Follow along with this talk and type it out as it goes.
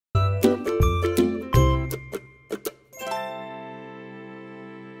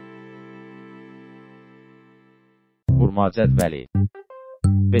Vurma Cədvəli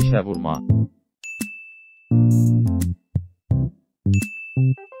 5-ə vurma.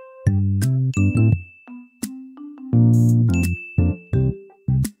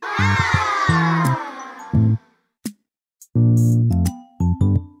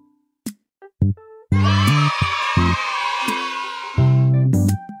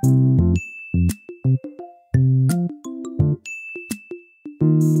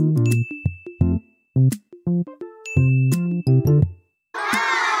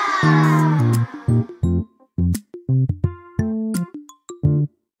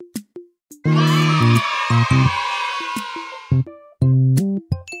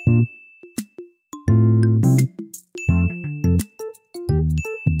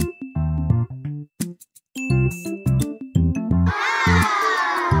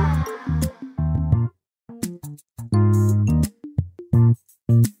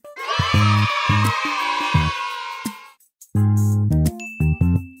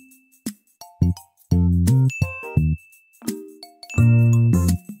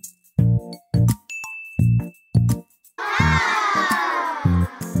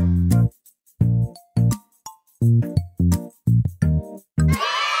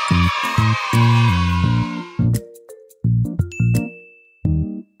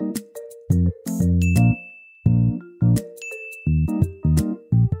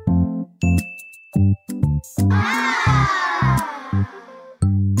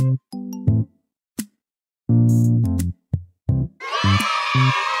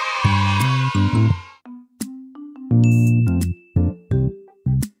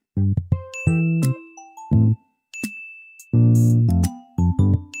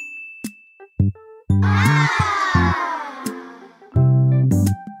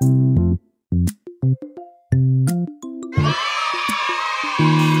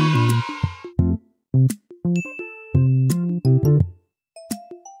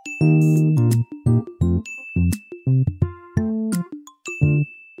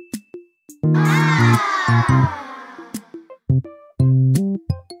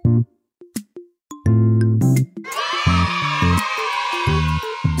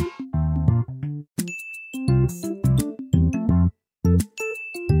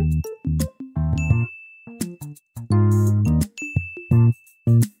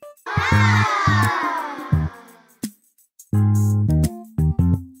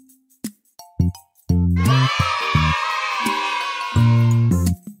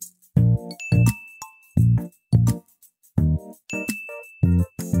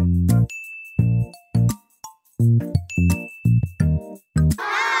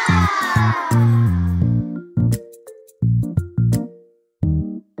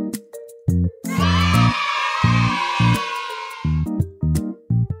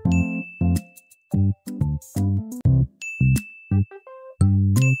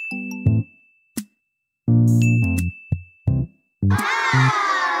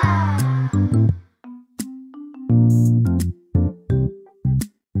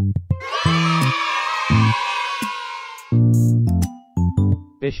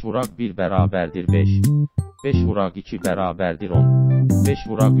 Beş vuraq 1 bərabərdir 5. 5 vuraq 2 bərabərdir 10. 5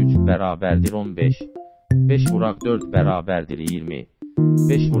 vuraq 3 bərabərdir 15. 5 vuraq 4 bərabərdir 20.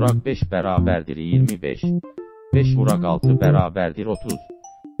 5 vuraq 5 bərabərdir 25. 5 vuraq 6 bərabərdir 30.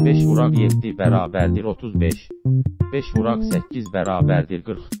 5 vuraq 7 bərabərdir 35. 5 vuraq 8 bərabərdir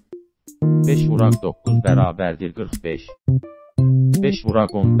 40. 5 vuraq 9 bərabərdir 45. 5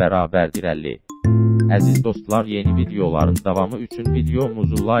 vuraq 10 bərabərdir 50. Əziz dostlar, yeni videoların davamı üçün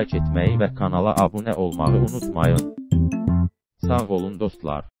videomuzu like etməyi və kanala abunə olmağı unutmayın. Sağ olun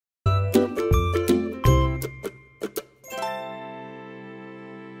dostlar.